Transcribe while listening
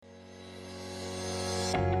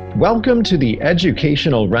Welcome to the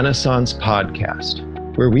Educational Renaissance Podcast,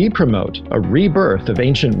 where we promote a rebirth of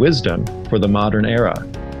ancient wisdom for the modern era.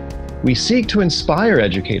 We seek to inspire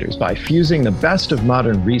educators by fusing the best of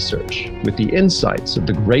modern research with the insights of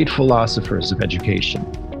the great philosophers of education.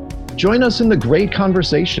 Join us in the great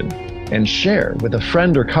conversation and share with a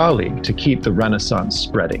friend or colleague to keep the Renaissance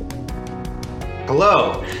spreading.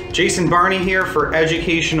 Hello, Jason Barney here for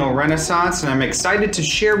Educational Renaissance, and I'm excited to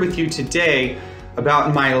share with you today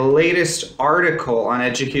about my latest article on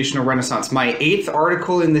Educational Renaissance, my 8th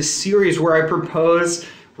article in this series where I propose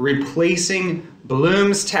replacing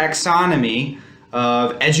Bloom's taxonomy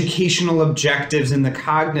of educational objectives in the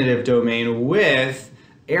cognitive domain with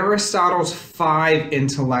Aristotle's 5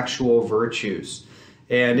 intellectual virtues.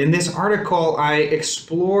 And in this article, I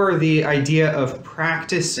explore the idea of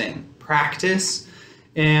practice,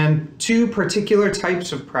 and 2 particular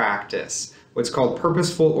types of practice, what's called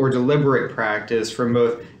purposeful or deliberate practice from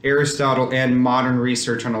both Aristotle and modern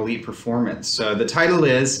research on elite performance. So the title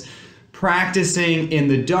is Practicing in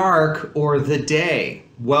the Dark or the Day,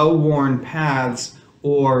 Well-Worn Paths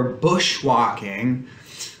or Bushwalking,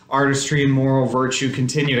 Artistry and Moral Virtue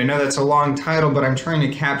Continued. I know that's a long title, but I'm trying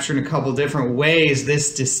to capture in a couple different ways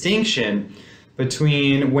this distinction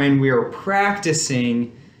between when we are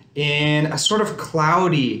practicing in a sort of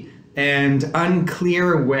cloudy and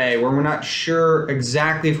unclear way where we're not sure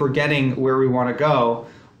exactly if we're getting where we want to go,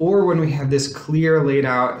 or when we have this clear laid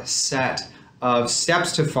out set of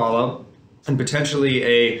steps to follow and potentially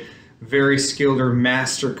a very skilled or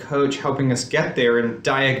master coach helping us get there and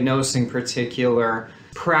diagnosing particular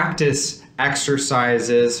practice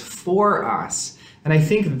exercises for us. And I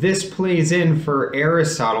think this plays in for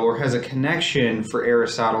Aristotle, or has a connection for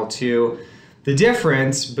Aristotle to the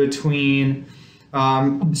difference between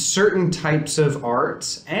certain types of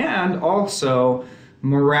arts and also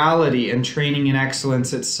morality and training in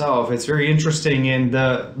excellence itself. It's very interesting in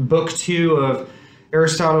the book 2 of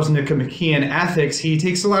Aristotle's Nicomachean Ethics, he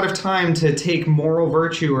takes a lot of time to take moral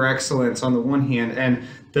virtue or excellence on the one hand and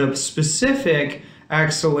the specific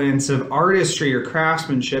excellence of artistry or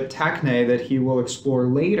craftsmanship, techne, that he will explore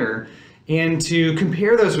later, and to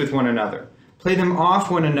compare those with one another, play them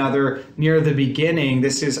off one another near the beginning.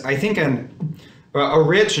 This is, I think, a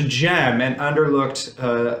rich gem and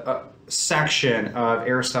underlooked section of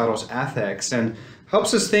Aristotle's Ethics, and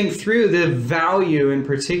helps us think through the value in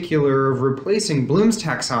particular of replacing Bloom's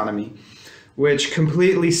taxonomy, which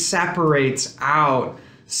completely separates out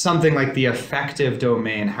something like the affective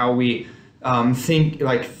domain, how we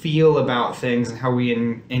feel about things and how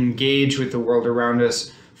we engage with the world around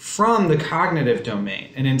us, from the cognitive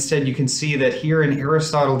domain. And instead you can see that here in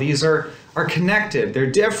Aristotle these are connected. They're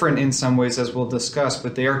different in some ways, as we'll discuss,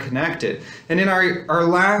 but they are connected. And in our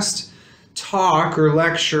last talk or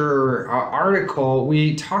lecture or article,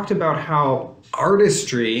 we talked about how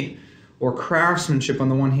artistry or craftsmanship on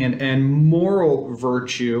the one hand and moral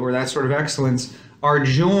virtue, or that sort of excellence, are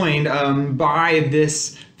joined by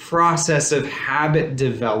this process of habit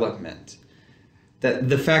development. That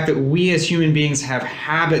the fact that we as human beings have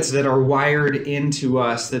habits that are wired into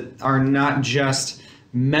us that are not just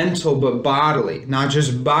mental but bodily, not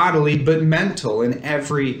just bodily but mental in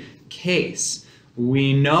every case.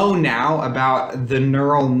 We know now about the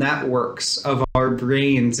neural networks of our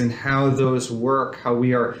brains and how those work, how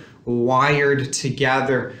we are wired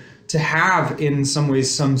together to have, in some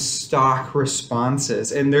ways, some stock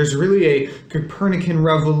responses. And there's really a Copernican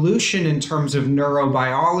revolution in terms of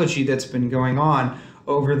neurobiology that's been going on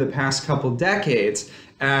over the past couple decades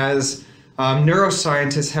as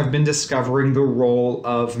neuroscientists have been discovering the role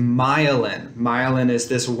of myelin. Myelin is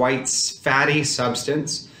this white fatty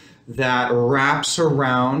substance that wraps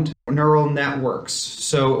around neural networks.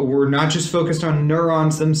 So we're not just focused on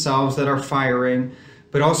neurons themselves that are firing,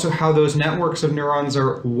 but also how those networks of neurons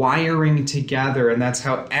are wiring together. And that's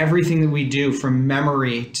how everything that we do, from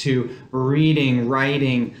memory to reading,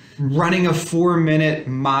 writing, running a 4-minute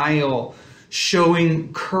mile,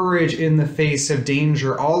 showing courage in the face of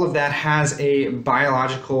danger, all of that has a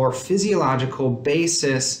biological or physiological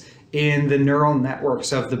basis in the neural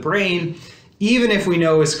networks of the brain, even if we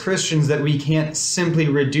know as Christians that we can't simply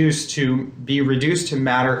be reduced to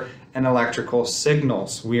matter and electrical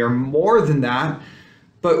signals. We are more than that,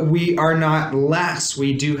 but we are not less.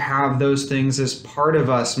 We do have those things as part of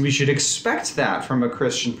us, and we should expect that from a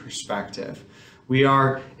Christian perspective. We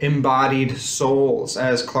are embodied souls,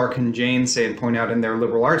 as Clark and Jane say and point out in their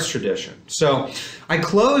liberal arts tradition. So I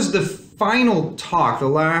close the final talk, the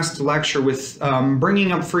last lecture, with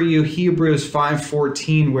bringing up for you Hebrews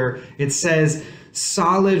 5:14, where it says,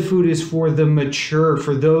 solid food is for the mature,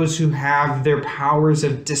 for those who have their powers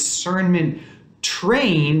of discernment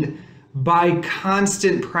trained by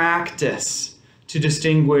constant practice to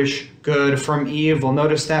distinguish good from evil.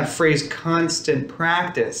 Notice that phrase, constant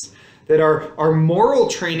practice, that our moral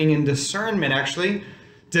training and discernment actually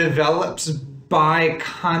develops by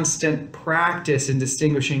constant practice in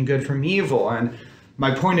distinguishing good from evil. And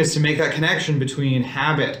my point is to make that connection between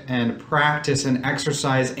habit and practice and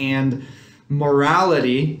exercise and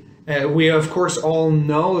morality. We, of course, all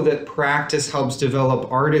know that practice helps develop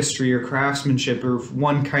artistry or craftsmanship of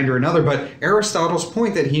one kind or another, but Aristotle's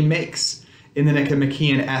point that he makes in the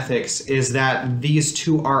Nicomachean Ethics is that these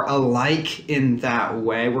two are alike in that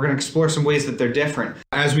way. We're going to explore some ways that they're different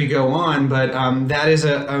as we go on, but that is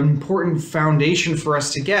an important foundation for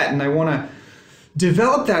us to get, and I want to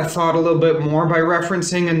develop that thought a little bit more by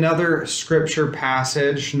referencing another scripture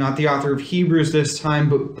passage, not the author of Hebrews this time,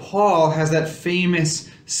 but Paul has that famous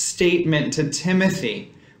statement to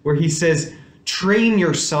Timothy where he says, train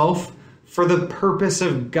yourself for the purpose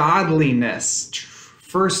of godliness.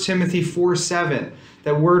 1 Timothy 4:7.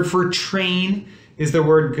 That word for train is the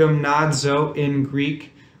word gymnazo in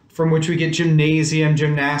Greek, from which we get gymnasium,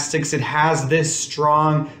 gymnastics. It has this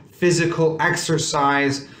strong physical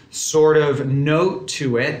exercise sort of note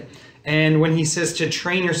to it. And when he says to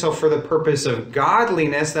train yourself for the purpose of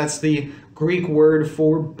godliness, that's the Greek word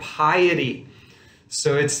for piety.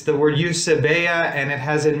 So it's the word eusebeia, and it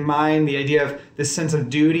has in mind the idea of this sense of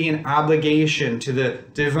duty and obligation to the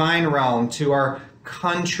divine realm, to our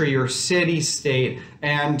country or city-state,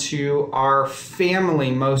 and to our family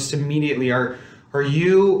most immediately. Are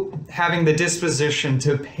you having the disposition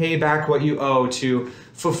to pay back what you owe, to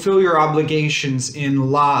fulfill your obligations in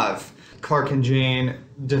love? Clark and Jane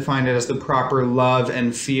defined it as the proper love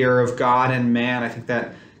and fear of God and man. I think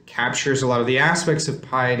that captures a lot of the aspects of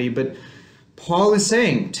piety, but Paul is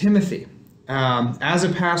saying, Timothy, as a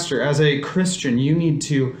pastor, as a Christian, you need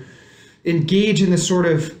to engage in this sort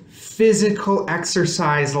of physical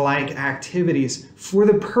exercise-like activities for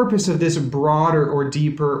the purpose of this broader or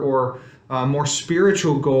deeper or more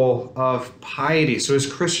spiritual goal of piety. So as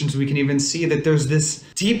Christians, we can even see that there's this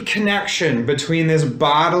deep connection between this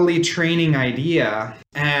bodily training idea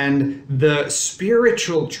and the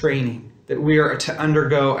spiritual training that we are to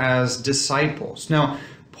undergo as disciples. Now,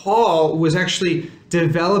 Paul was actually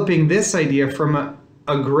developing this idea from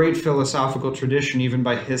a great philosophical tradition even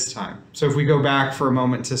by his time. So if we go back for a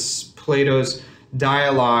moment to Plato's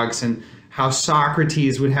dialogues and how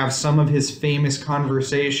Socrates would have some of his famous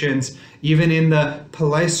conversations even in the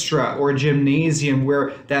palestra or gymnasium,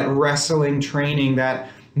 where that wrestling training, that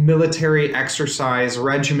military exercise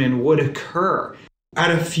regimen would occur. At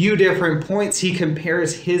a few different points, he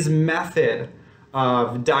compares his method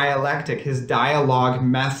of dialectic, his dialogue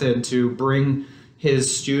method to bring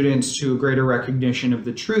his students to a greater recognition of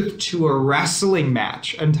the truth, to a wrestling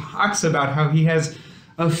match, and talks about how he has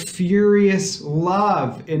a furious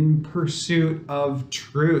love in pursuit of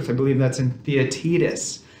truth. I believe that's in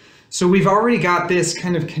Theaetetus. So we've already got this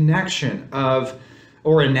kind of connection of,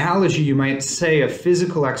 or analogy you might say, of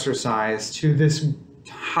physical exercise to this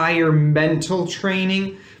higher mental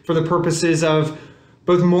training for the purposes of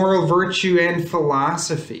both moral virtue and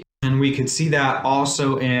philosophy. And we could see that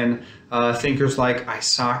also in thinkers like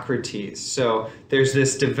Isocrates. So there's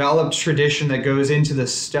this developed tradition that goes into the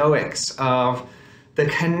Stoics of the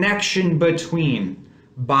connection between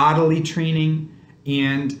bodily training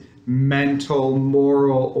and mental,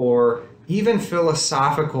 moral, or even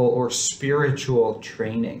philosophical or spiritual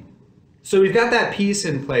training. So we've got that piece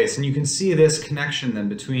in place, and you can see this connection then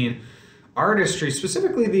between artistry,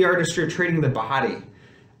 specifically the artistry of training the body,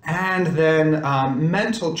 and then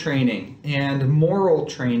mental training and moral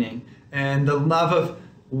training and the love of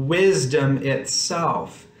wisdom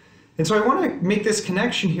itself. And so I want to make this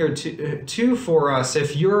connection here too for us.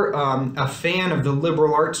 If you're a fan of the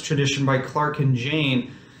liberal arts tradition by Clark and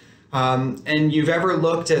Jane, and you've ever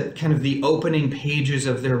looked at kind of the opening pages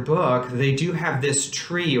of their book, they do have this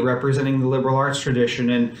tree representing the liberal arts tradition.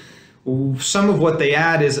 And some of what they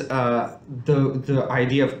add is the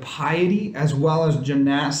idea of piety as well as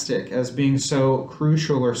gymnastic as being so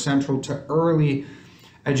crucial or central to early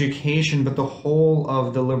education, but the whole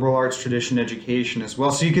of the liberal arts tradition education as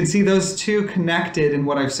well. So you can see those two connected in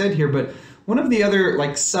what I've said here. But one of the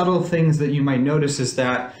other subtle things that you might notice is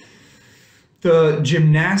that the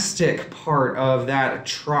gymnastic part of that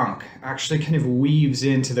trunk actually kind of weaves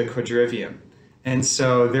into the quadrivium. And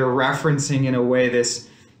so they're referencing in a way this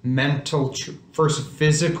mental, first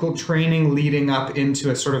physical training leading up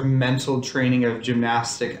into a sort of mental training of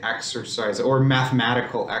gymnastic exercise or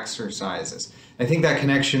mathematical exercises. I think that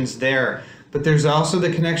connection's there. But there's also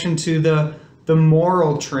the connection to the the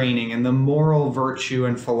moral training and the moral virtue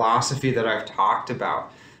and philosophy that I've talked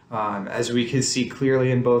about, as we can see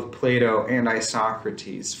clearly in both Plato and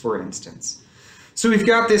Isocrates, for instance. So we've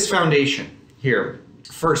got this foundation here,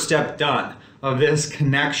 first step done, of this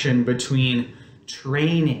connection between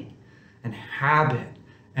training and habit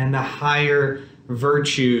and the higher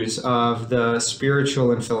virtues of the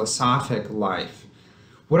spiritual and philosophic life.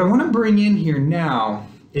 What I want to bring in here now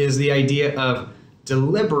is the idea of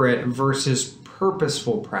deliberate versus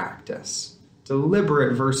purposeful practice.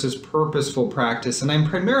 Deliberate versus purposeful practice. And I'm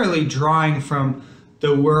primarily drawing from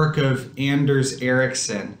the work of Anders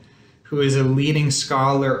Ericsson, who is a leading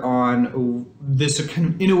scholar on this,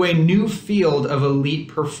 in a way, new field of elite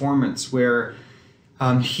performance, where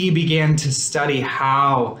he began to study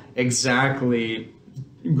how exactly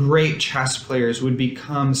great chess players would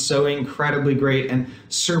become so incredibly great and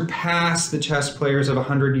surpass the chess players of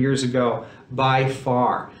 100 years ago by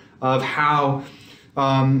far, of how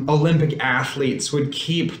Olympic athletes would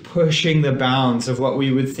keep pushing the bounds of what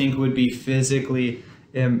we would think would be physically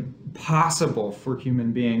impossible for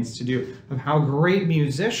human beings to do, of how great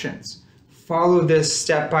musicians follow this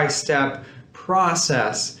step-by-step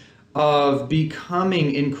process of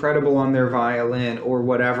becoming incredible on their violin or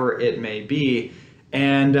whatever it may be,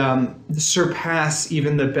 and surpass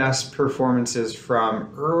even the best performances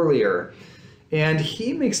from earlier. And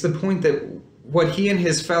he makes the point that what he and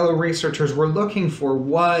his fellow researchers were looking for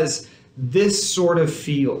was this sort of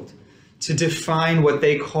field to define what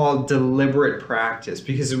they called deliberate practice,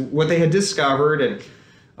 because what they had discovered, and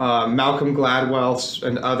Malcolm Gladwell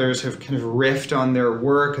and others have kind of riffed on their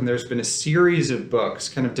work, and there's been a series of books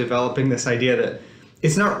kind of developing this idea that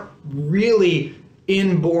it's not really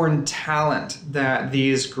inborn talent that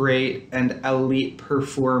these great and elite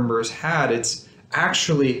performers had. It's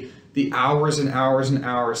actually the hours and hours and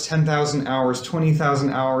hours, 10,000 hours,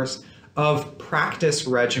 20,000 hours of practice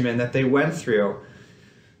regimen that they went through,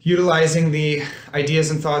 utilizing the ideas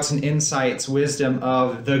and thoughts and insights, wisdom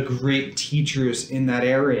of the great teachers in that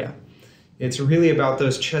area. It's really about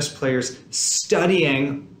those chess players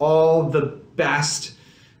studying all the best,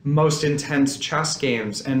 most intense chess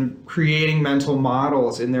games and creating mental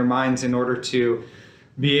models in their minds in order to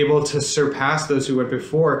be able to surpass those who went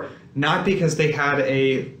before, not because they had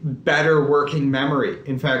a better working memory.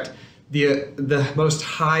 In fact, the most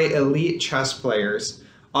high elite chess players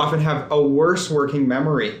often have a worse working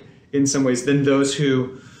memory in some ways than those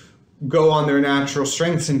who go on their natural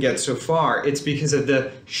strengths and get so far. It's because of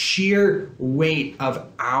the sheer weight of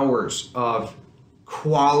hours of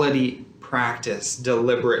quality practice,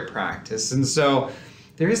 deliberate practice. And so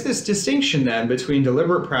there is this distinction then between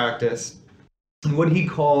deliberate practice and what he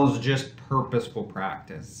calls just purposeful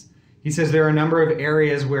practice. He says there are a number of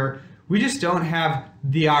areas where we just don't have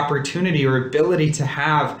the opportunity or ability to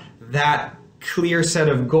have that clear set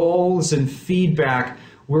of goals and feedback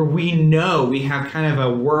where we know we have kind of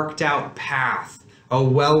a worked out path, a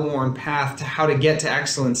well-worn path to how to get to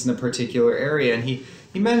excellence in a particular area. And he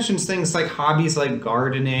mentions things like hobbies like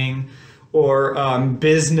gardening, or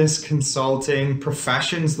business consulting,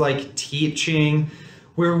 professions like teaching,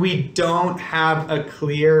 where we don't have a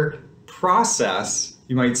clear process,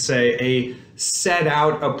 you might say, a set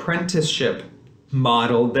out apprenticeship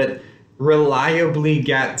model that reliably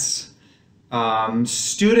gets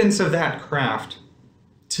students of that craft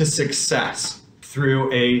to success through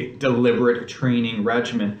a deliberate training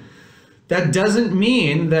regimen. That doesn't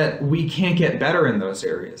mean that we can't get better in those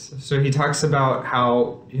areas. So he talks about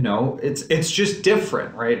how, it's just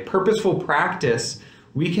different, right? Purposeful practice,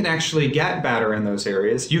 we can actually get better in those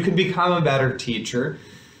areas. You can become a better teacher,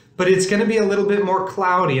 but it's going to be a little bit more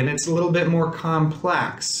cloudy and it's a little bit more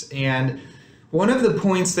complex. And one of the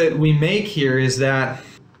points that we make here is that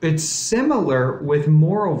it's similar with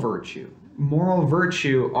moral virtue. Moral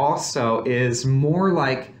virtue also is more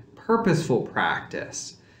like purposeful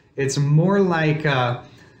practice. It's more like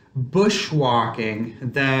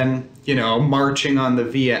bushwalking than, marching on the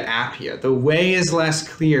Via Appia. The way is less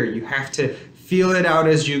clear. You have to feel it out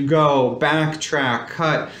as you go, backtrack,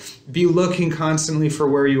 cut, be looking constantly for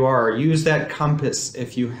where you are. Use that compass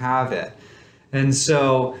if you have it. And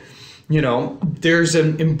so, there's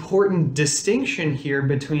an important distinction here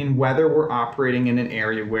between whether we're operating in an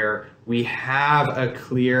area where we have a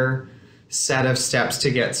clear set of steps to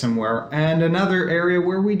get somewhere and another area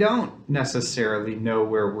where we don't necessarily know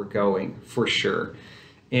where we're going for sure.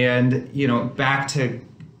 And, back to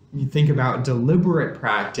you think about deliberate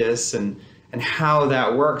practice and how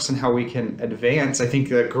that works and how we can advance. I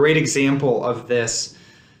think a great example of this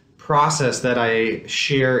process that I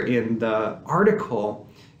share in the article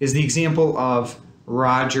is the example of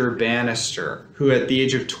Roger Bannister, who at the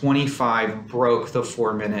age of 25 broke the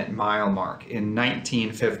 4-minute mile mark in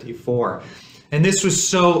 1954. And this was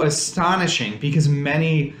so astonishing because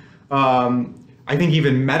many, I think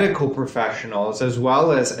even medical professionals, as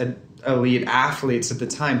well as elite athletes at the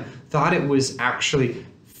time, thought it was actually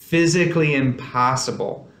physically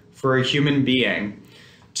impossible for a human being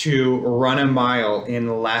to run a mile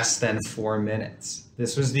in less than 4 minutes.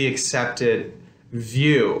 This was the accepted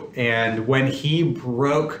view. And when he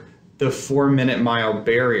broke the 4-minute mile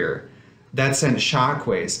barrier, that sent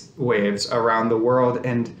waves around the world.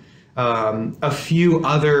 And a few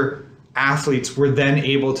other athletes were then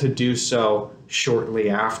able to do so shortly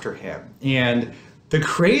after him. And the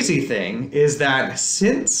crazy thing is that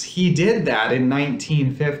since he did that in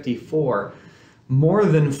 1954, more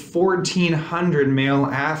than 1,400 male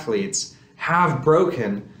athletes have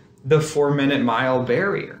broken the 4-minute mile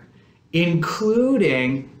barrier,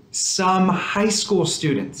 including some high school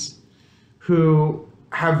students who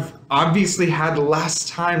have obviously had less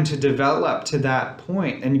time to develop to that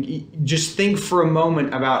point. And just think for a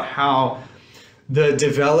moment about how the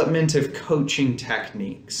development of coaching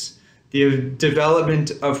techniques, the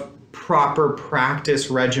development of proper practice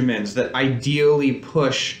regimens that ideally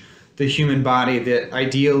push the human body, that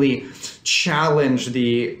ideally challenge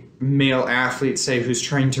the male athlete, say, who's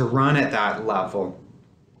trying to run at that level,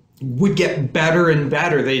 would get better and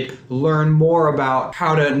better. They'd learn more about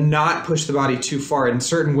how to not push the body too far in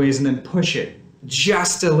certain ways and then push it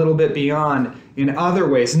just a little bit beyond in other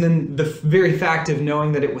ways. And then the very fact of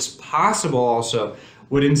knowing that it was possible also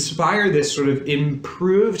would inspire this sort of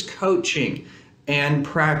improved coaching and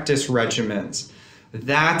practice regimens.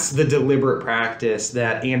 That's the deliberate practice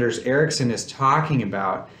that Anders Ericsson is talking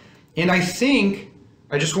about. And I think,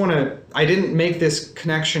 I didn't make this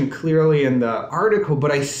connection clearly in the article,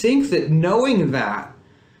 but I think that knowing that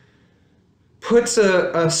puts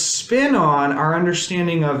a spin on our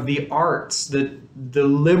understanding of the arts, the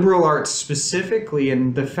liberal arts specifically,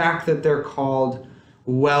 and the fact that they're called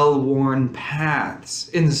well-worn paths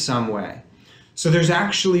in some way. So there's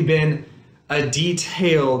actually been a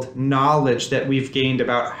detailed knowledge that we've gained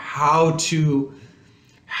about how to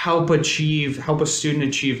help a student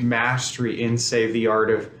achieve mastery in, say, the art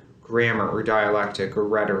of grammar or dialectic or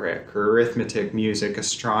rhetoric or arithmetic, music,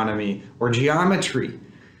 astronomy, or geometry.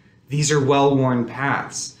 These are well-worn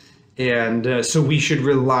paths. And so we should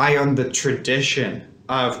rely on the tradition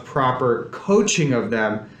of proper coaching of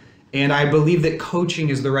them. And I believe that coaching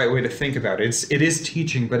is the right way to think about it. It is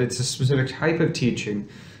teaching, but it's a specific type of teaching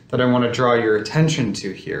that I want to draw your attention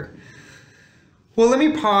to here. Well, let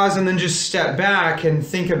me pause and then just step back and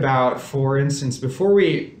think about, for instance, before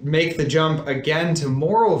we make the jump again to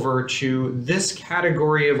moral virtue, this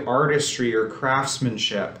category of artistry or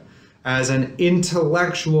craftsmanship as an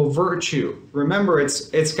intellectual virtue. Remember,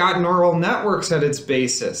 it's got neural networks at its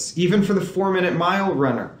basis, even for the 4-minute mile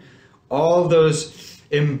runner. All those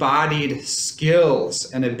embodied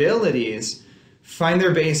skills and abilities find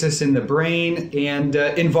their basis in the brain and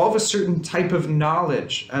involve a certain type of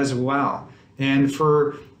knowledge as well. And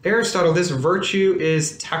for Aristotle, this virtue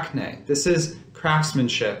is techne. This is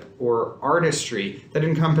craftsmanship or artistry that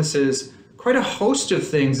encompasses quite a host of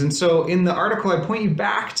things. And so in the article, I point you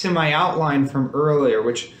back to my outline from earlier,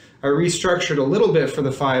 which I restructured a little bit for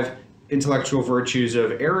the 5 intellectual virtues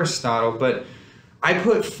of Aristotle, but I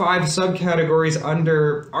put 5 subcategories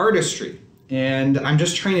under artistry. And I'm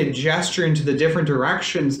just trying to gesture into the different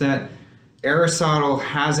directions that Aristotle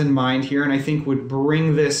has in mind here, and I think would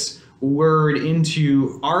bring this word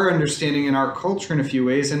into our understanding and our culture in a few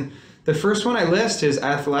ways. And the first one I list is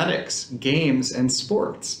athletics, games, and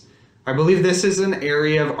sports. I believe this is an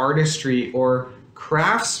area of artistry or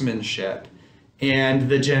craftsmanship, and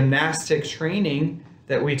the gymnastic training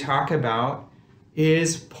that we talk about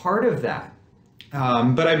is part of that.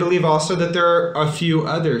 But I believe also that there are a few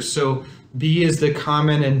others. So B is the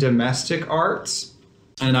common and domestic arts,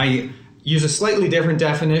 and I use a slightly different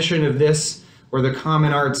definition of this or the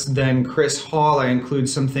common arts than Chris Hall. I include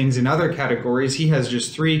some things in other categories. He has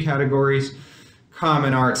just 3 categories: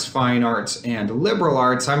 common arts, fine arts, and liberal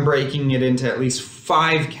arts. I'm breaking it into at least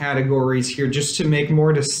 5 categories here just to make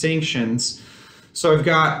more distinctions. So I've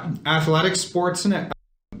got athletic, sports, and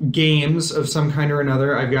games of some kind or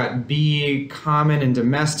another. I've got B, common and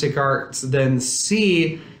domestic arts. Then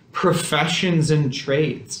C, professions and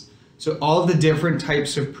trades. So all the different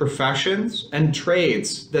types of professions and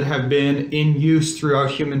trades that have been in use throughout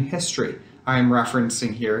human history, I'm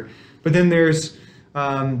referencing here. But then there's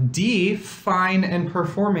D, fine and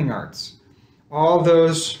performing arts. All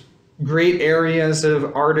those great areas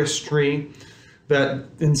of artistry that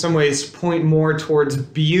in some ways point more towards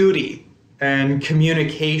beauty and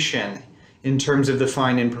communication in terms of the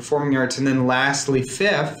fine and performing arts. And then lastly,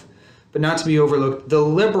 fifth, but not to be overlooked, the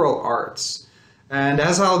liberal arts. And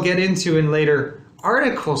as I'll get into in later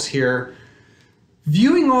articles here,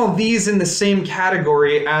 viewing all these in the same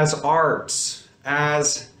category as arts,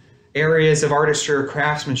 as areas of artistry or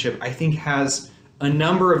craftsmanship, I think has a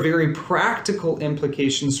number of very practical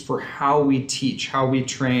implications for how we teach, how we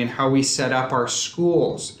train, how we set up our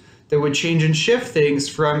schools that would change and shift things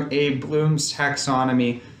from a Bloom's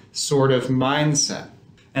taxonomy sort of mindset.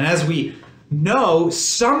 And as we know,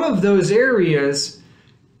 some of those areas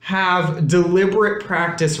have deliberate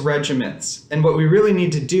practice regimens. And what we really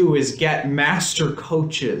need to do is get master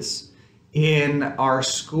coaches in our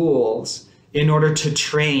schools in order to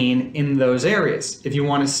train in those areas. If you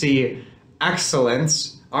want to see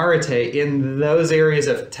excellence, arete, in those areas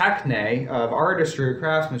of techne, of artistry or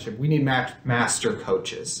craftsmanship, we need master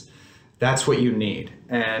coaches. That's what you need.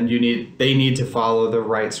 And they need to follow the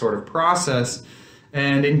right sort of process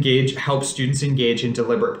and help students engage in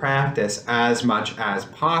deliberate practice as much as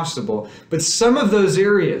possible. But some of those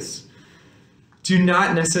areas do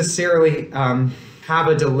not necessarily have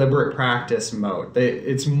a deliberate practice mode.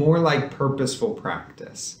 It's more like purposeful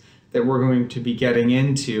practice that we're going to be getting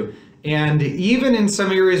into. And even in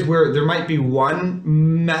some areas where there might be one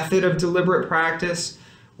method of deliberate practice,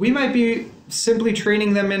 we might be simply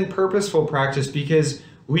training them in purposeful practice because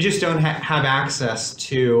we just don't have access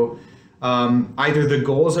to either the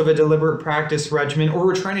goals of a deliberate practice regimen, or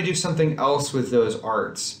we're trying to do something else with those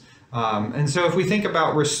arts. And so if we think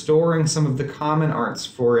about restoring some of the common arts,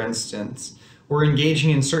 for instance, or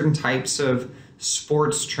engaging in certain types of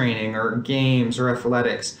sports training or games or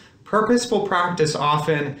athletics, purposeful practice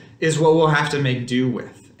often is what we'll have to make do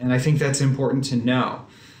with. And I think that's important to know.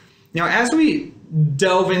 Now, as we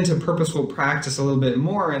delve into purposeful practice a little bit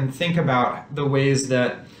more and think about the ways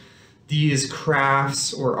that these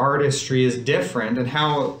crafts or artistry is different and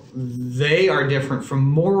how they are different from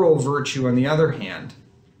moral virtue on the other hand.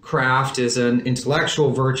 Craft is an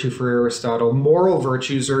intellectual virtue for Aristotle. Moral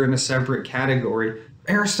virtues are in a separate category.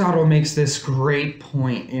 Aristotle makes this great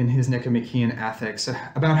point in his Nicomachean Ethics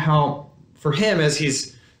about how, for him, as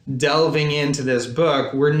he's delving into this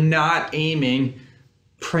book, we're not aiming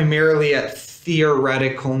primarily at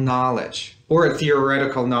theoretical knowledge or at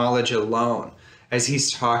theoretical knowledge alone. As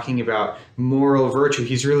he's talking about moral virtue,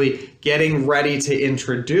 he's really getting ready to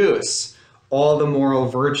introduce all the moral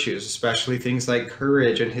virtues, especially things like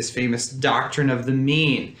courage and his famous doctrine of the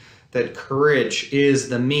mean, that courage is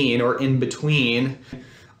the mean or in between.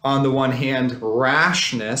 On the one hand,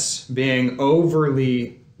 rashness, being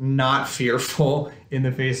overly not fearful in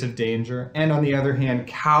the face of danger, and on the other hand,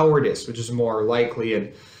 cowardice, which is more likely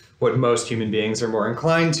and what most human beings are more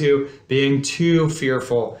inclined to, being too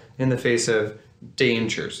fearful in the face of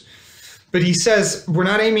dangers. But he says we're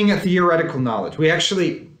not aiming at theoretical knowledge. We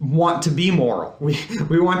actually want to be moral.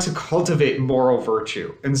 We want to cultivate moral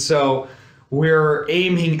virtue. And so we're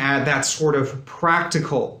aiming at that sort of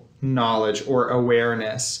practical knowledge or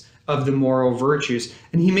awareness of the moral virtues.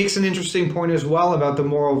 And he makes an interesting point as well about the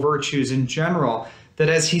moral virtues in general, that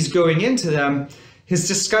as he's going into them, his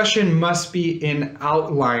discussion must be in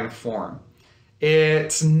outline form.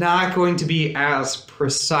 It's not going to be as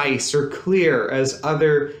precise or clear as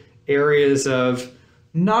other areas of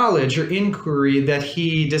knowledge or inquiry that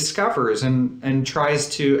he discovers and tries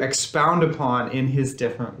to expound upon in his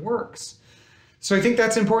different works. So I think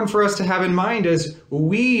that's important for us to have in mind as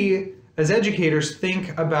we, as educators,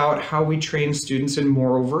 think about how we train students in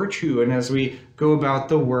moral virtue and as we go about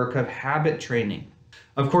the work of habit training.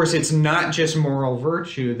 Of course, it's not just moral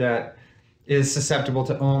virtue that is susceptible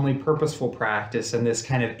to only purposeful practice and this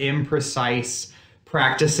kind of imprecise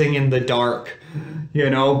practicing in the dark,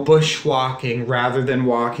 bushwalking rather than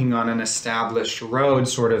walking on an established road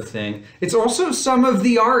sort of thing. It's also some of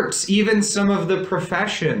the arts, even some of the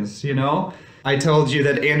professions, I told you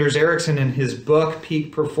that Anders Ericsson in his book,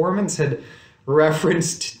 Peak Performance, had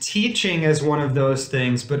referenced teaching as one of those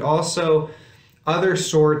things, but also other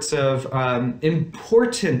sorts of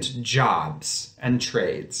important jobs and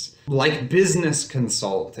trades, like business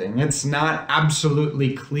consulting. It's not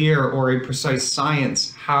absolutely clear or a precise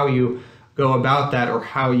science how you go about that or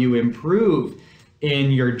how you improve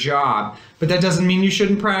in your job, but that doesn't mean you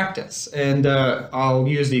shouldn't practice. And I'll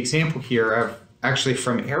use the example here of actually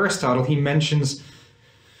from Aristotle. He mentions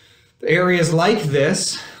areas like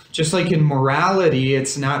this, just like in morality,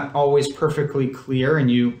 it's not always perfectly clear and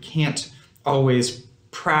you can't always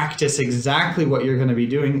practice exactly what you're going to be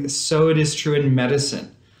doing. So it is true in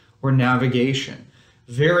medicine or navigation.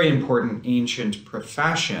 Very important ancient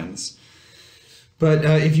professions. But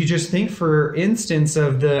if you just think, for instance,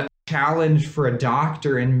 of the challenge for a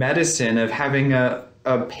doctor in medicine of having a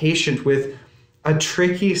patient with a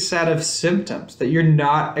tricky set of symptoms that you're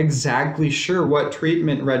not exactly sure what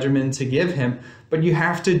treatment regimen to give him, but you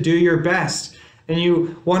have to do your best. And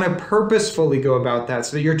you want to purposefully go about that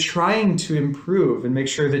so that you're trying to improve and make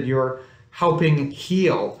sure that you're helping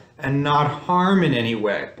heal and not harm in any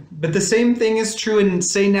way. But the same thing is true in,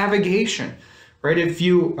 say, navigation, right? If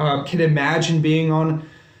you can imagine being on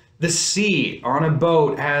the sea, on a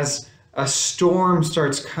boat, as a storm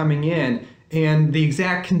starts coming in, and the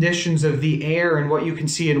exact conditions of the air and what you can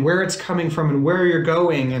see and where it's coming from and where you're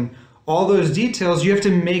going and all those details, you have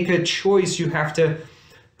to make a choice. You have to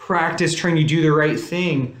practice trying to do the right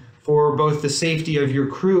thing for both the safety of your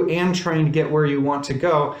crew and trying to get where you want to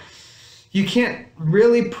go. You can't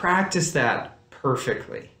really practice that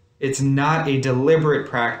perfectly. It's not a deliberate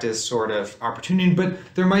practice sort of opportunity, but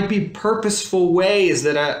there might be purposeful ways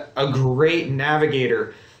that a great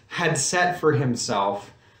navigator had set for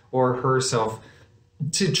himself or herself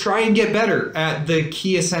to try and get better at the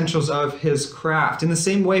key essentials of his craft. In the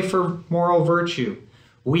same way for moral virtue,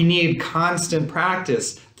 we need constant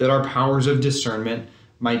practice that our powers of discernment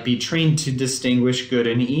might be trained to distinguish good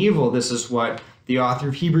and evil. This is what the author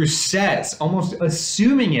of Hebrews says, almost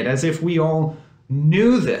assuming it as if we all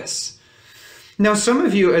knew this. Now, some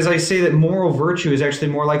of you, as I say that moral virtue is actually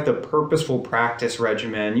more like the purposeful practice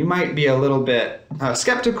regimen, you might be a little bit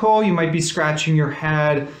skeptical. You might be scratching your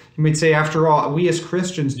head. You might say, after all, we as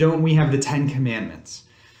Christians, don't we have the Ten Commandments?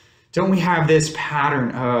 Don't we have this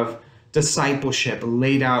pattern of discipleship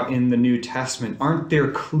laid out in the New Testament? Aren't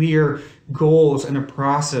there clear goals and a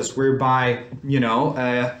process whereby,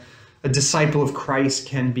 a disciple of Christ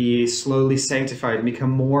can be slowly sanctified and become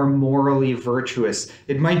more morally virtuous?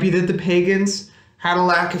 It might be that the pagans had a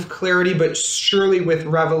lack of clarity, but surely with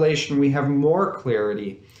revelation we have more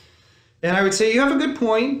clarity. And I would say you have a good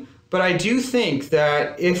point, but I do think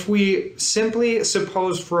that if we simply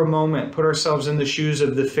suppose for a moment, put ourselves in the shoes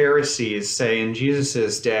of the Pharisees, say in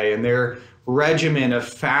Jesus's day, and their regimen of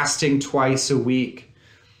fasting twice a week,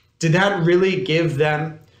 did that really give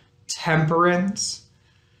them temperance?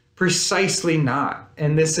 Precisely not.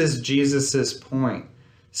 And this is Jesus's point.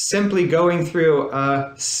 Simply going through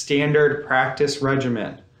a standard practice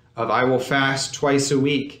regimen of I will fast twice a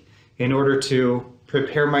week in order to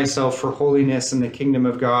prepare myself for holiness in the kingdom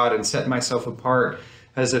of God and set myself apart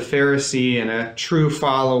as a Pharisee and a true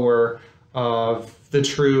follower of the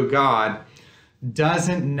true God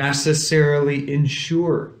doesn't necessarily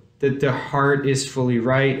ensure that the heart is fully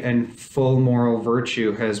right and full moral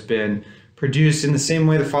virtue has been produced. In the same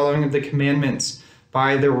way, the following of the commandments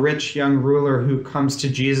by the rich young ruler who comes to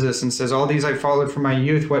Jesus and says, all these I followed from my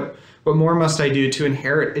youth, what more must I do to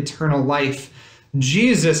inherit eternal life?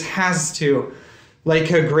 Jesus has to,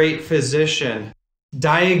 like a great physician,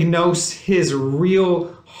 diagnose his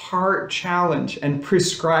real heart challenge and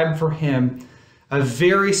prescribe for him a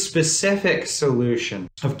very specific solution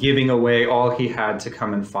of giving away all he had to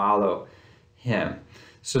come and follow him,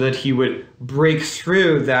 so that he would break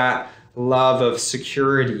through that love of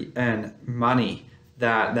security and money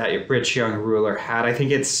that rich young ruler had. I think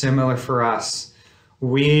it's similar for us.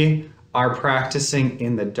 We are practicing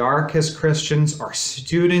in the dark as Christians. Our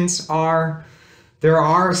students are. There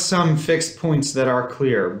are some fixed points that are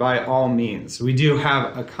clear by all means. We do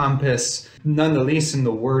have a compass, none the least in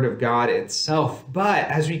the Word of God itself. But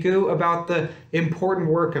as we go about the important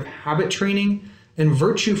work of habit training and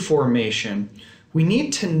virtue formation, we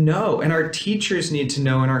need to know, and our teachers need to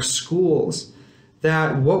know in our schools,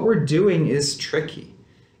 that what we're doing is tricky.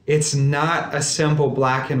 It's not a simple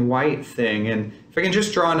black and white thing. And if I can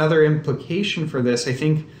just draw another implication for this, I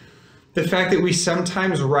think the fact that we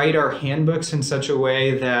sometimes write our handbooks in such a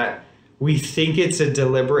way that we think it's a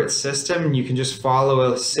deliberate system and you can just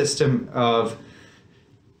follow a system of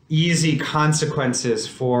easy consequences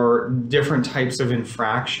for different types of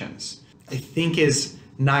infractions, I think is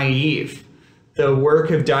naive. The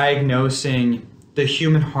work of diagnosing the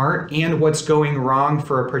human heart and what's going wrong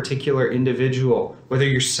for a particular individual, whether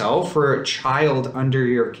yourself or a child under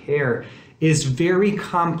your care, is very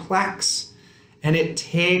complex, and it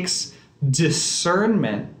takes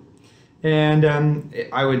discernment and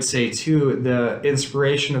I would say too the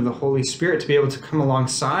inspiration of the Holy Spirit to be able to come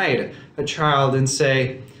alongside a child and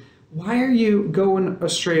say, why are you going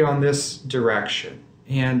astray on this direction?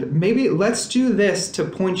 And maybe let's do this to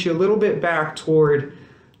point you a little bit back toward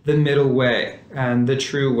the middle way and the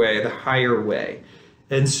true way, the higher way.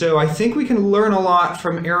 And so I think we can learn a lot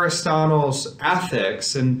from Aristotle's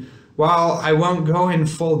ethics. And while I won't go in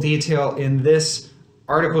full detail in this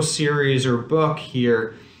article series or book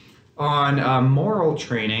here, on moral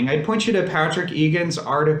training, I'd point you to Patrick Egan's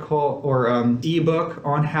article or ebook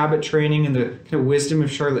on habit training and the kind of wisdom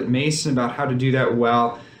of Charlotte Mason about how to do that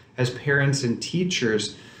well as parents and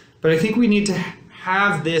teachers. But I think we need to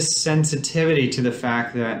have this sensitivity to the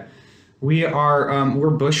fact that we're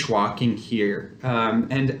bushwalking here,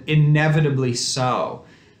 and inevitably so.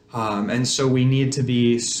 And so we need to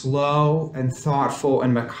be slow and thoughtful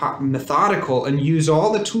and methodical and use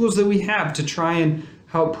all the tools that we have to try and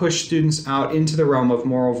help push students out into the realm of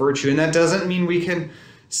moral virtue. And that doesn't mean we can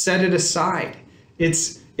set it aside.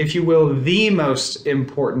 It's, if you will, the most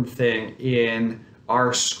important thing in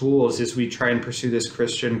our schools as we try and pursue this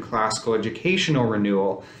Christian classical educational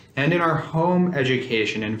renewal. And in our home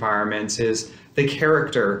education environments is the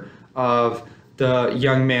character of the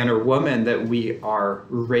young man or woman that we are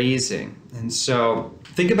raising. And so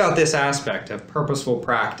think about this aspect of purposeful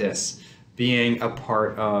practice being a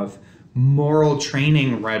part of moral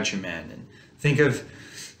training regimen. And think of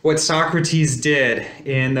what Socrates did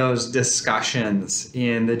in those discussions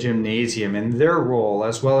in the gymnasium and their role,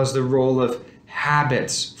 as well as the role of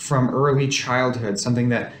habits from early childhood, something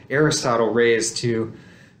that Aristotle raised to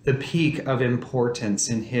the peak of importance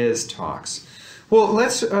in his talks. Well,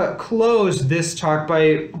 let's close this talk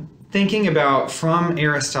by thinking about, from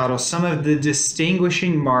Aristotle, some of the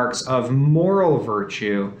distinguishing marks of moral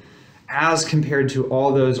virtue as compared to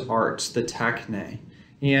all those arts, the techne.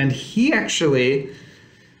 And he actually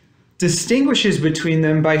distinguishes between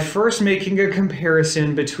them by first making a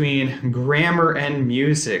comparison between grammar and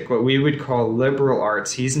music, what we would call liberal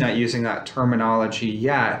arts. He's not using that terminology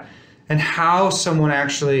yet. And how someone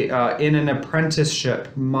actually, in an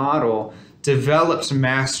apprenticeship model, develops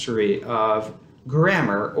mastery of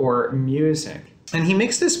grammar or music. And he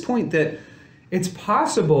makes this point that it's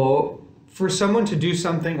possible for someone to do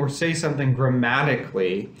something or say something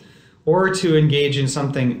grammatically or to engage in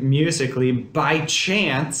something musically by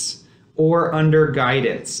chance or under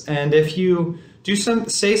guidance. And if you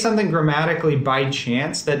say something grammatically by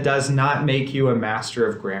chance, that does not make you a master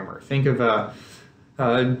of grammar. Think of a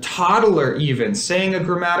toddler even saying a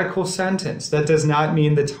grammatical sentence. That does not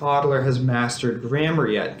mean the toddler has mastered grammar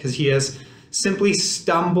yet, because he has simply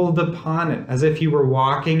stumbled upon it, as if he were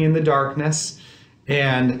walking in the darkness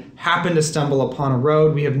and happened to stumble upon a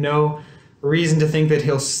road. We have no reason to think that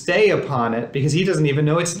he'll stay upon it because he doesn't even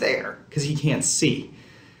know it's there because he can't see.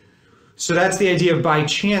 So that's the idea of by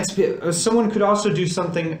chance. Someone could also do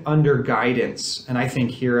something under guidance. And I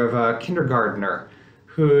think here of a kindergartner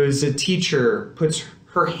who's a teacher puts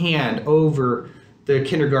her hand over the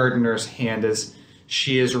kindergartner's hand as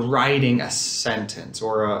she is writing a sentence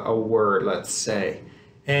or a word, let's say.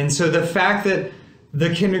 And so the fact that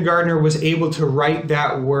the kindergartner was able to write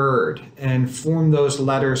that word and form those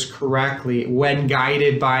letters correctly when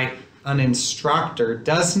guided by an instructor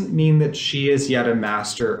doesn't mean that she is yet a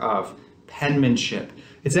master of penmanship.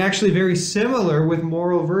 It's actually very similar with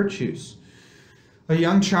moral virtues. A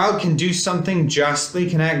young child can do something justly,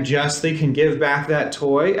 can act justly, can give back that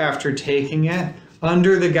toy after taking it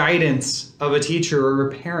under the guidance of a teacher or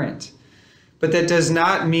a parent. But that does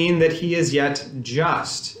not mean that he is yet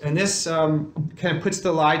just. And this kind of puts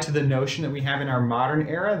the lie to the notion that we have in our modern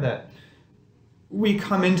era that we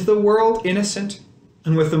come into the world innocent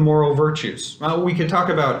and with the moral virtues. Well, we could talk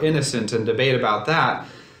about innocent and debate about that.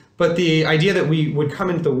 But the idea that we would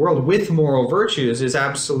come into the world with moral virtues is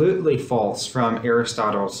absolutely false from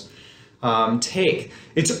Aristotle's take.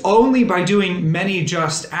 It's only by doing many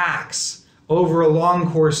just acts over a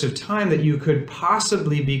long course of time that you could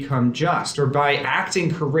possibly become just, or by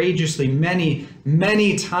acting courageously many,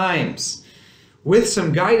 many times with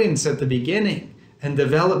some guidance at the beginning and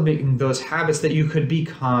developing those habits that you could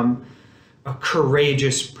become a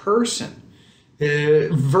courageous person.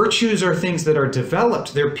 Virtues are things that are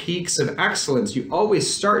developed. They're peaks of excellence. You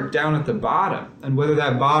always start down at the bottom. And whether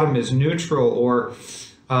that bottom is neutral or,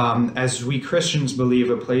 as we Christians believe,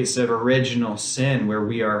 a place of original sin where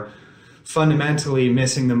we are fundamentally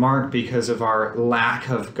missing the mark because of our lack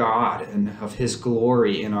of God and of His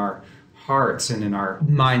glory in our hearts and in our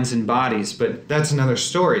minds and bodies. But that's another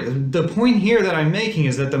story. The point here that I'm making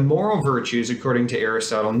is that the moral virtues, according to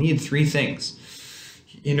Aristotle, need three things.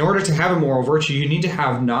 In order to have a moral virtue, you need to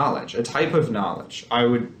have knowledge, a type of knowledge. I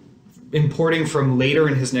would, importing from later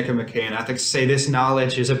in his Nicomachean Ethics, say this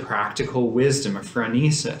knowledge is a practical wisdom, a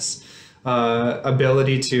phronesis,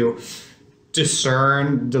 ability to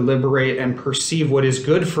discern, deliberate, and perceive what is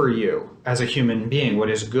good for you as a human being, what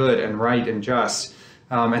is good and right and just,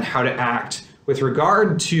 and how to act with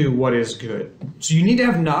regard to what is good. So you need to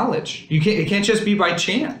have knowledge. It can't just be by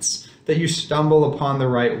chance that you stumble upon the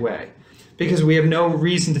right way. because we have no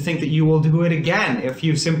reason to think that you will do it again if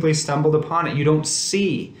you simply stumbled upon it. You don't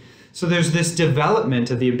see. So there's this development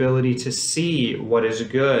of the ability to see what is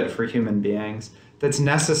good for human beings that's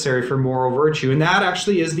necessary for moral virtue. And that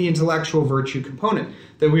actually is the intellectual virtue component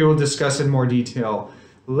that we will discuss in more detail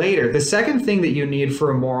later. The second thing that you need for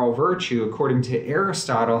a moral virtue, according to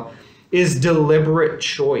Aristotle, is deliberate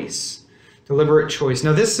choice. Deliberate choice.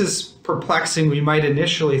 Now, this is perplexing. We might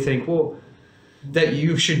initially think, well, that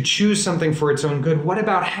you should choose something for its own good. What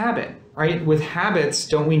about habit? Right? With habits,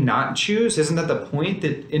 don't we not choose? Isn't that the point,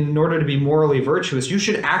 that in order to be morally virtuous, you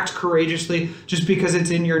should act courageously just because it's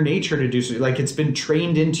in your nature to do so? Like it's been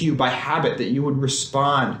trained into you by habit that you would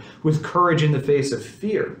respond with courage in the face of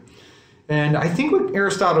fear. And I think what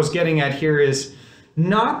Aristotle's getting at here is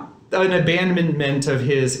not an abandonment of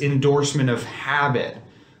his endorsement of habit,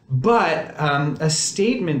 but a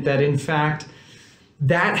statement that, in fact,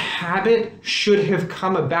 that habit should have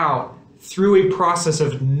come about through a process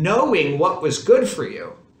of knowing what was good for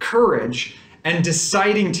you, courage, and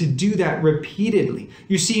deciding to do that repeatedly.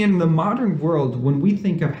 You see, in the modern world, when we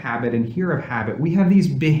think of habit and hear of habit, we have these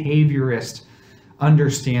behaviorist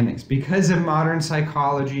understandings because of modern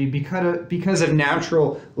psychology, because of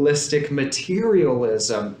naturalistic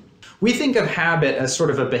materialism. We think of habit as sort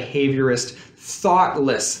of a behaviorist,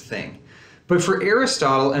 thoughtless thing. But for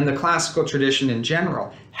Aristotle and the classical tradition in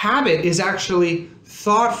general, habit is actually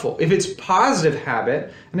thoughtful. If it's positive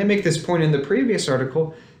habit, and I make this point in the previous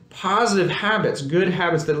article, positive habits, good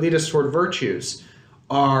habits that lead us toward virtues,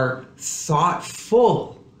 are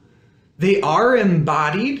thoughtful. They are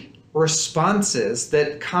embodied responses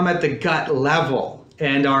that come at the gut level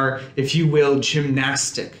and are, if you will,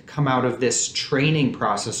 gymnastic, come out of this training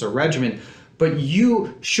process or regimen. But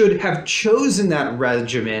you should have chosen that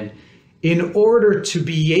regimen in order to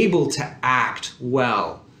be able to act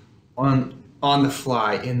well on the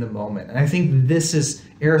fly in the moment. And I think this is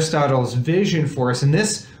Aristotle's vision for us. And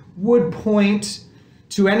this would point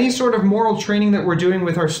to any sort of moral training that we're doing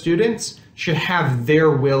with our students should have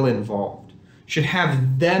their will involved, should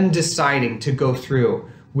have them deciding to go through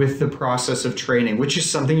with the process of training, which is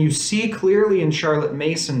something you see clearly in Charlotte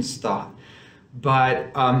Mason's thought,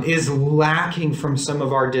 but is lacking from some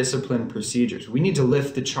of our discipline procedures. We need to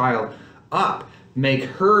lift the child up, make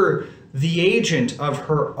her the agent of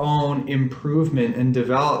her own improvement and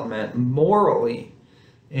development morally.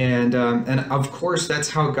 And of course, that's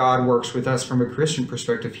how God works with us from a Christian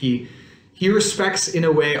perspective. He respects, in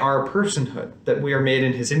a way, our personhood, that we are made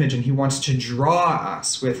in his image, and he wants to draw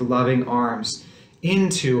us with loving arms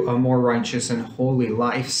into a more righteous and holy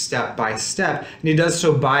life step by step. And he does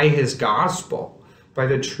so by his gospel, by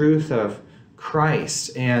the truth of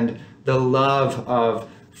Christ and the love of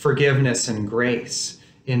forgiveness and grace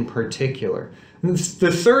in particular.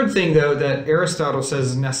 The third thing, though, that Aristotle says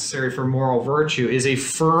is necessary for moral virtue is a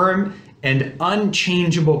firm and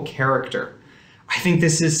unchangeable character. I think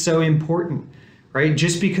this is so important, right?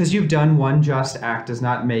 Just because you've done one just act does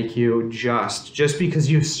not make you just. Just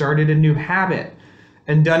because you've started a new habit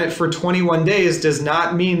and done it for 21 days does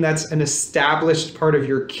not mean that's an established part of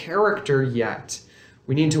your character yet.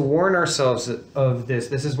 We need to warn ourselves of this.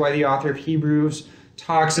 This is why the author of Hebrews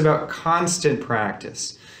talks about constant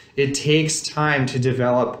practice. It takes time to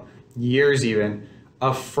develop, years even,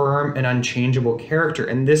 a firm and unchangeable character.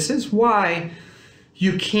 And this is why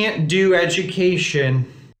you can't do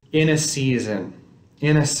education in a season,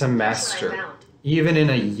 in a semester, even in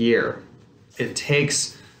a year. It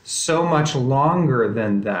takes so much longer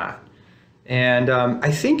than that. And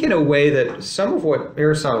I think in a way that some of what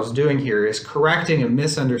Aristotle's doing here is correcting a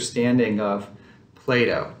misunderstanding of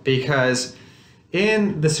Plato, because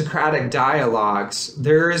in the Socratic dialogues,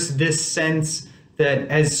 there is this sense that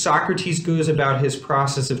as Socrates goes about his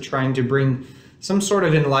process of trying to bring some sort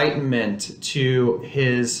of enlightenment to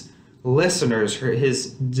his listeners, or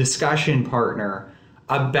his discussion partner,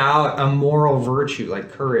 about a moral virtue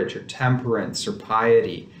like courage or temperance or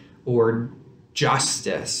piety or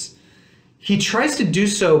justice, he tries to do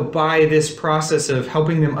so by this process of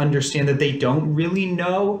helping them understand that they don't really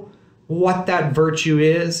know what that virtue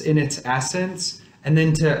is in its essence, and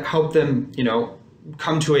then to help them,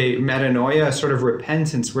 come to a metanoia, a sort of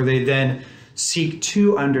repentance, where they then seek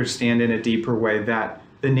to understand in a deeper way that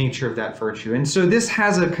the nature of that virtue. And so this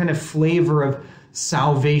has a kind of flavor of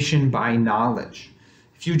salvation by knowledge.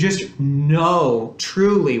 If you just know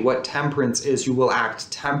truly what temperance is, you will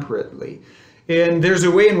act temperately. And there's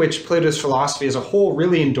a way in which Plato's philosophy as a whole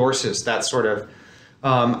really endorses that sort of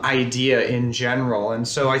idea in general. And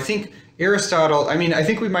so I think Aristotle, I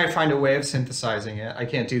think we might find a way of synthesizing it. I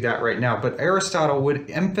can't do that right now, but Aristotle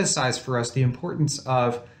would emphasize for us the importance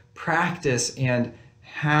of practice and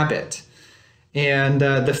habit. And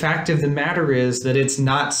the fact of the matter is that it's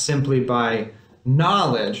not simply by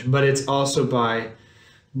knowledge, but it's also by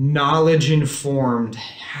knowledge-informed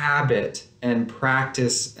habit and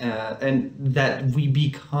practice, and that we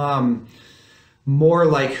become more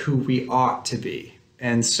like who we ought to be.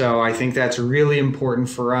 And so I think that's really important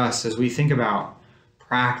for us as we think about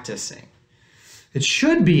practicing. It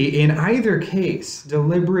should be, in either case,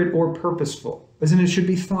 deliberate or purposeful, as in it should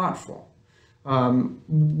be thoughtful.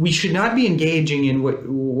 We should not be engaging in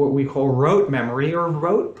what we call rote memory or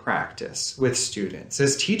rote practice with students.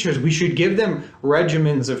 As teachers, we should give them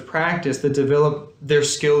regimens of practice that develop their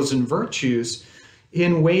skills and virtues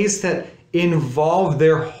in ways that involve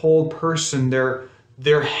their whole person,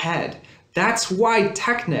 their head. That's why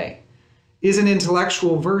techne is an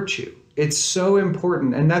intellectual virtue. It's so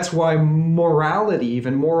important, and that's why morality,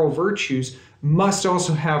 even moral virtues, must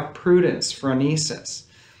also have prudence, phronesis.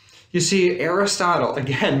 You see, Aristotle,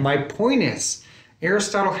 again, my point is,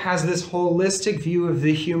 Aristotle has this holistic view of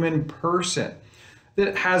the human person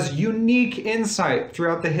that has unique insight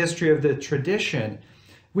throughout the history of the tradition,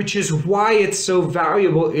 which is why it's so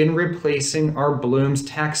valuable in replacing our Bloom's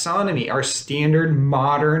taxonomy, our standard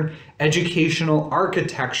modern educational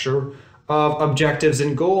architecture of objectives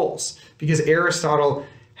and goals, because Aristotle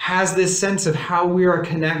has this sense of how we are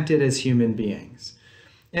connected as human beings.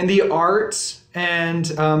 And the arts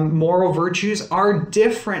and moral virtues are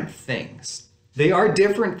different things. They are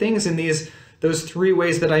different things in those three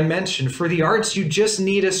ways that I mentioned. For the arts, you just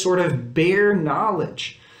need a sort of bare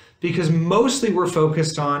knowledge, because mostly we're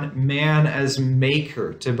focused on man as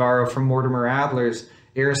maker, to borrow from Mortimer Adler's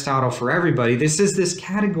Aristotle for Everybody. This is this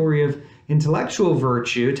category of intellectual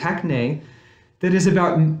virtue, techne, that is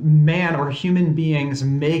about man or human beings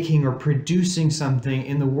making or producing something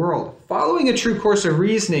in the world, following a true course of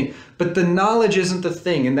reasoning, but the knowledge isn't the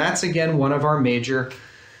thing. And that's, again, one of our major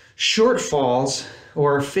shortfalls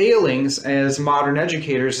or failings as modern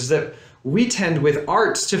educators, is that we tend with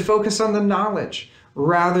arts to focus on the knowledge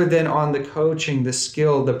rather than on the coaching, the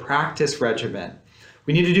skill, the practice regimen.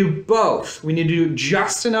 We need to do both. We need to do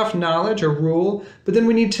just enough knowledge or rule, but then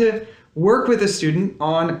we need to work with a student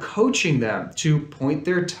on coaching them to point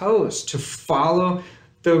their toes, to follow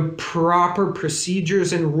the proper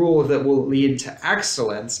procedures and rules that will lead to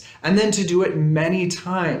excellence, and then to do it many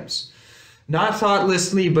times. Not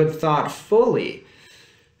thoughtlessly, but thoughtfully.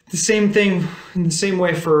 The same thing, in the same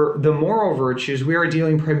way for the moral virtues, we are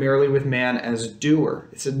dealing primarily with man as doer.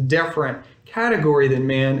 It's a different category than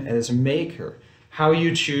man as maker, how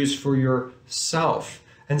you choose for yourself.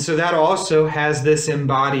 And so that also has this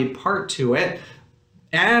embodied part to it,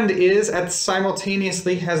 and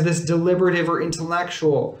simultaneously has this deliberative or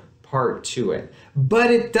intellectual part to it. But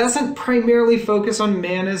it doesn't primarily focus on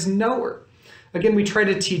man as knower. Again, we try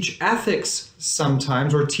to teach ethics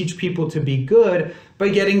sometimes, or teach people to be good, by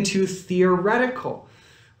getting too theoretical,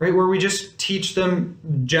 right? Where we just teach them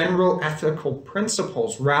general ethical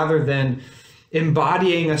principles rather than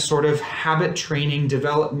embodying a sort of habit training,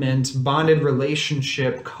 development, bonded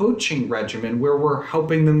relationship coaching regimen where we're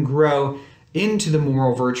helping them grow into the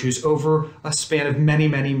moral virtues over a span of many,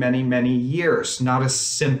 many, many, many years, not a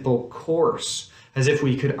simple course, as if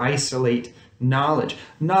we could isolate knowledge.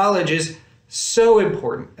 Knowledge is so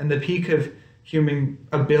important, and the peak of human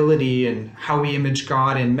ability and how we image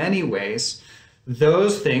God in many ways.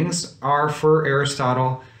 Those things are, for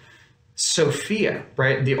Aristotle, Sophia,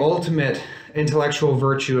 right? The ultimate intellectual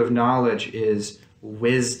virtue of knowledge is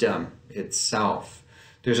wisdom itself.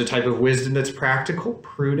 There's a type of wisdom that's practical,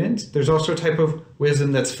 prudent. There's also a type of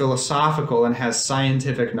wisdom that's philosophical and has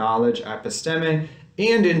scientific knowledge, episteme,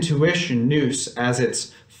 and intuition, nous, as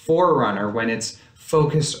its forerunner when it's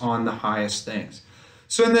focused on the highest things.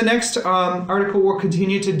 So in the next article, we'll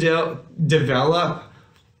continue to develop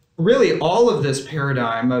really all of this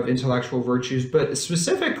paradigm of intellectual virtues, but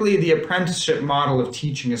specifically the apprenticeship model of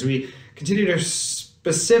teaching, as we continue to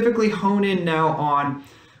specifically hone in now on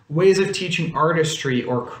ways of teaching artistry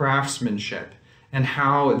or craftsmanship and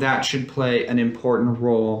how that should play an important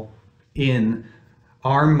role in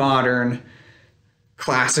our modern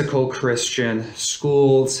classical Christian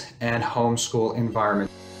schools and homeschool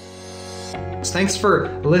environment. Thanks for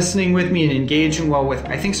listening with me and engaging well with,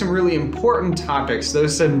 I think, some really important topics,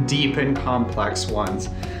 those some deep and complex ones.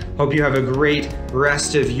 Hope you have a great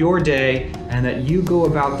rest of your day and that you go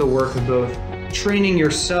about the work of both training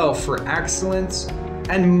yourself for excellence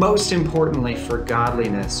and, most importantly, for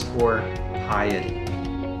godliness or piety.